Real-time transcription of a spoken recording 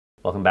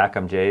Welcome back,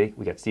 I'm Jay.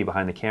 We got Steve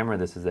behind the camera.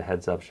 This is the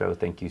Heads Up Show.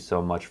 Thank you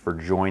so much for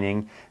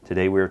joining.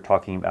 Today we're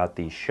talking about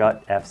the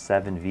Schutt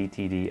F7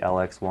 VTD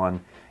LX1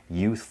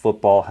 youth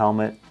football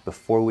helmet.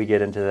 Before we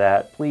get into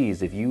that,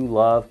 please, if you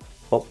love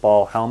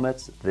football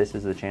helmets, this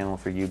is the channel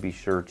for you. Be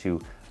sure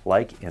to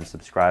like and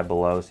subscribe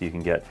below so you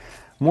can get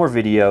more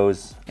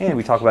videos, and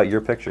we talk about your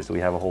pictures. So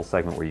we have a whole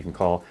segment where you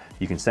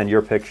can send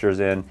your pictures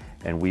in,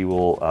 and we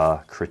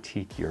will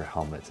critique your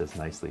helmets as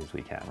nicely as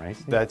we can, right,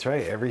 Steve? That's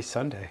right, every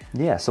Sunday.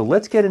 Yeah, so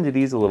let's get into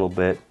these a little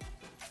bit.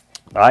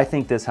 I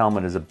think this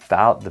helmet is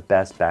about the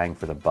best bang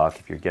for the buck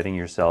if you're getting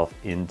yourself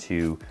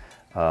into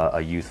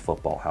a youth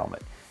football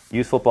helmet.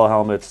 Youth football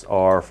helmets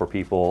are for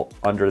people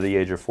under the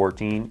age of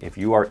 14. If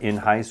you are in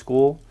high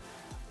school,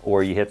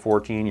 or you hit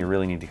 14, you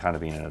really need to kind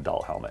of be in an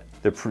adult helmet.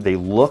 They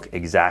look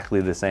exactly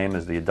the same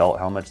as the adult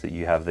helmets that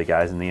you have the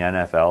guys in the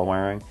NFL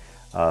wearing.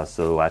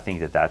 So I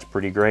think that that's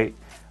pretty great.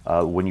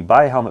 When you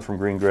buy a helmet from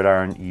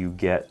Gridiron, you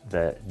get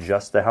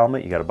just the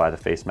helmet. You got to buy the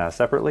face mask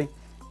separately.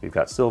 We've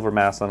got silver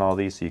masks on all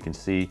these, so you can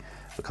see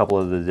a couple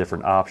of the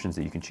different options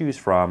that you can choose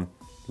from.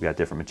 We've got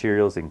different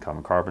materials. They can come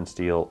in carbon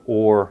steel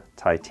or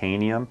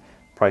titanium.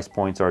 Price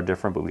points are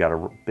different, but we got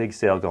a big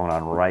sale going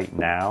on right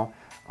now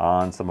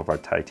on some of our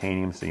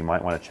titanium, so you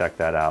might want to check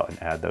that out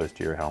and add those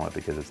to your helmet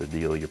because it's a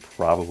deal you're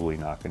probably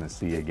not going to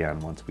see again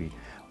once we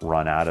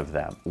run out of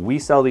them. We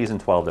sell these in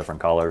 12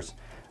 different colors.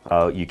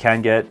 You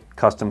can get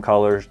custom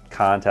colors.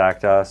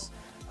 Contact us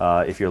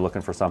if you're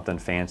looking for something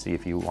fancy.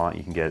 If you want,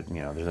 you can get,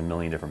 there's a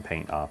million different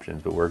paint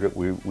options, but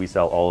we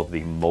sell all of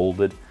the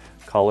molded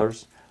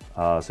colors.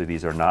 So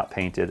these are not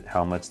painted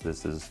helmets.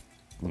 This is,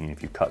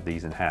 if you cut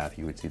these in half,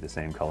 you would see the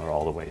same color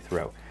all the way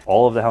through.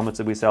 All of the helmets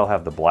that we sell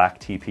have the black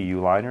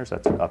TPU liners.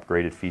 That's an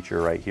upgraded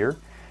feature right here.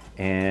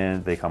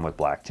 And they come with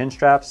black chin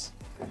straps.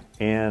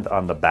 And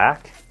on the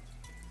back,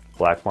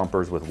 black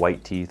bumpers with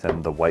white teeth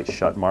and the white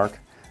Schutt mark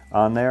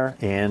on there,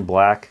 and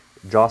black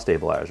jaw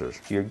stabilizers.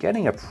 So you're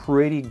getting a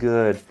pretty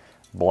good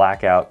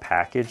blackout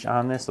package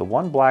on this. The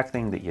one black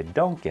thing that you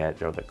don't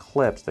get are the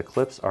clips. The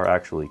clips are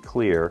actually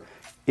clear.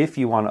 If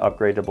you want to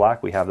upgrade to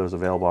black, we have those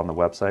available on the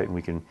website, and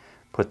we can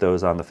put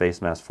those on the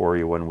face mask for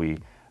you when we,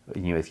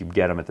 if you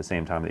get them at the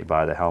same time that you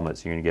buy the helmet.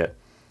 So you're gonna get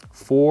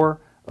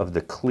 4 of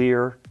the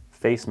clear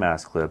face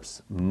mask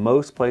clips.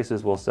 Most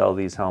places will sell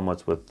these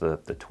helmets with the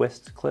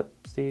twist clip,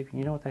 Steve.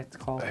 You know what that's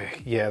called?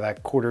 Yeah,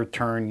 that quarter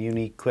turn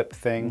uni clip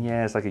thing.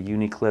 Yeah, it's like a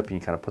uni clip, and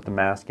you kind of put the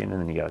mask in,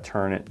 and then you gotta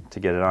turn it to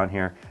get it on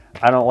here.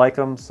 I don't like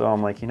them, so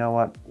I'm like, you know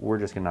what? We're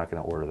just not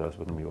gonna order those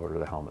when we order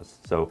the helmets.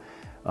 So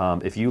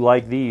if you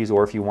like these,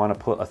 or if you wanna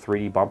put a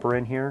 3D bumper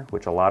in here,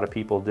 which a lot of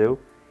people do,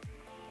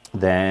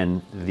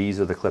 then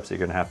these are the clips that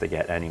you're gonna have to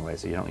get anyway,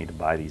 so you don't need to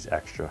buy these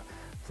extra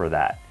for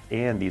that.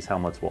 And these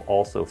helmets will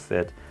also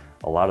fit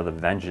a lot of the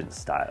Vengeance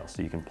styles,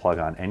 so you can plug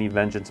on any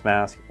Vengeance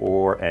mask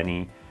or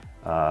any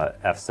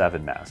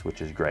F7 mask,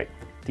 which is great.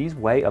 These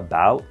weigh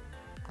about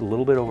a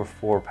little bit over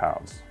 4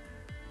 pounds.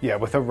 Yeah,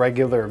 with a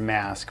regular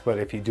mask, but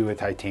if you do a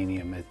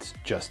titanium, it's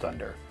just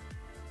under.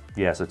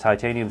 Yeah, so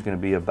titanium is gonna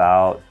be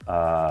about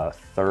a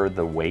third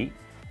the weight.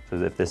 So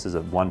if this is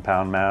a 1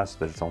 pound mask,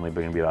 but it's only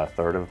going to be about a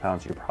third of a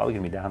pound, so you're probably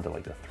going to be down to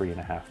like the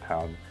 3.5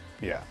 pound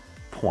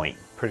point.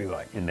 Pretty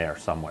light. In there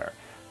somewhere.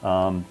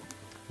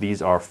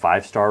 These are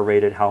 5-star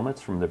rated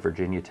helmets from the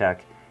Virginia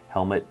Tech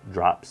Helmet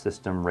Drop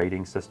System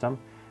rating system,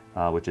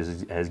 which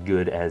is as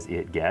good as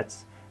it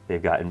gets.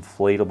 They've got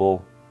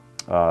inflatable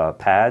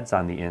pads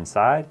on the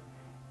inside.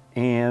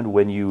 And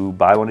when you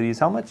buy one of these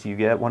helmets, you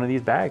get one of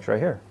these bags right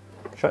here,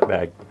 Schutt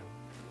bag.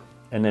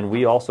 And then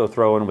we also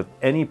throw in, with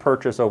any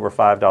purchase over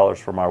 $5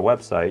 from our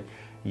website,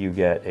 you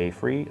get a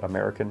free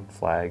American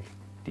flag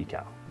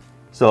decal.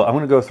 So I'm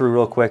gonna go through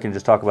real quick and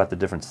just talk about the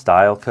different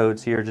style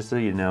codes here, just so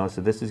you know. So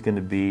this is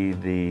gonna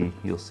be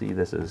you'll see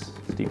this is,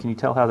 Steve, can you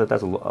tell how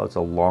it's a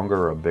longer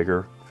or a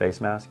bigger face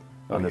mask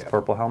on this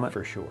purple helmet?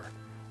 For sure.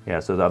 Yeah,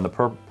 so on the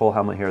purple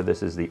helmet here,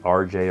 this is the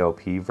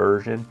RJOP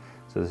version.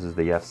 So this is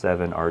the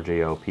F7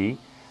 RJOP.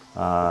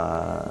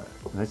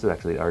 This is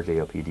actually the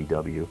RJOP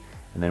DW.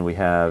 And then we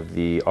have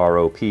the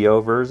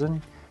ROPO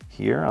version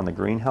here on the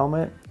green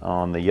helmet.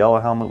 On the yellow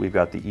helmet, we've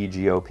got the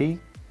EGOP.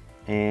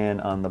 And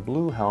on the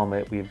blue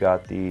helmet, we've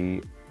got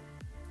the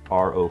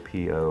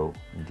ROPO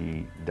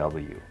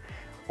DW.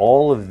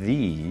 All of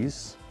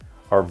these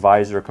are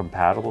visor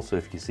compatible. So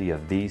if you see a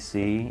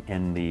VC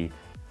in the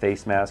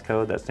face mask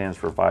code, that stands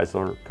for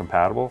visor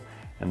compatible.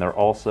 And they're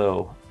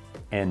also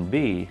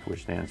NB,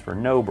 which stands for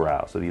no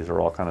brow. So these are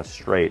all kind of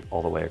straight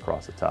all the way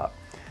across the top.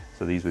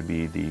 So these would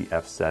be the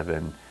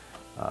F7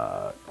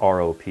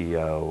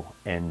 ROPO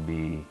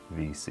NB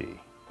VC.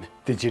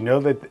 Did you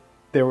know that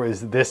there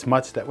was this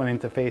much that went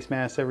into face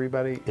masks,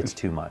 everybody? It's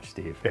too much,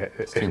 Steve.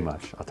 It's too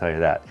much, I'll tell you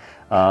that.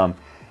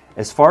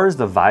 As far as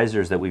the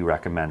visors that we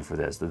recommend for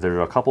this, there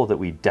are a couple that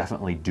we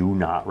definitely do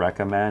not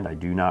recommend. I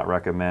do not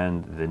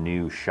recommend the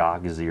new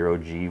Shock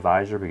 0G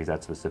visor because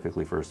that's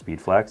specifically for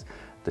Speed Flex.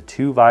 The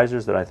 2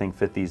 visors that I think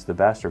fit these the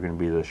best are going to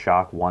be the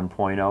Shock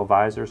 1.0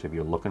 visor. So if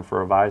you're looking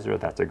for a visor,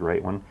 that's a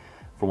great one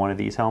for one of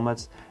these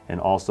helmets. And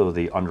also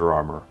the Under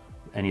Armour,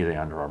 any of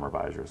the Under Armour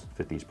visors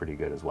fit these pretty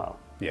good as well.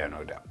 Yeah,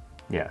 no doubt.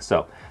 Yeah,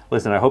 so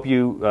listen, I hope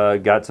you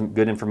got some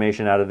good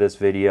information out of this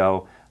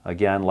video.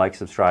 Again, like,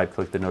 subscribe,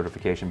 click the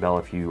notification bell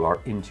if you are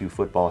into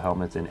football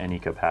helmets in any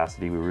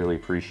capacity. We really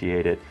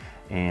appreciate it.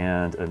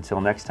 And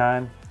until next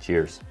time,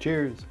 cheers.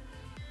 Cheers.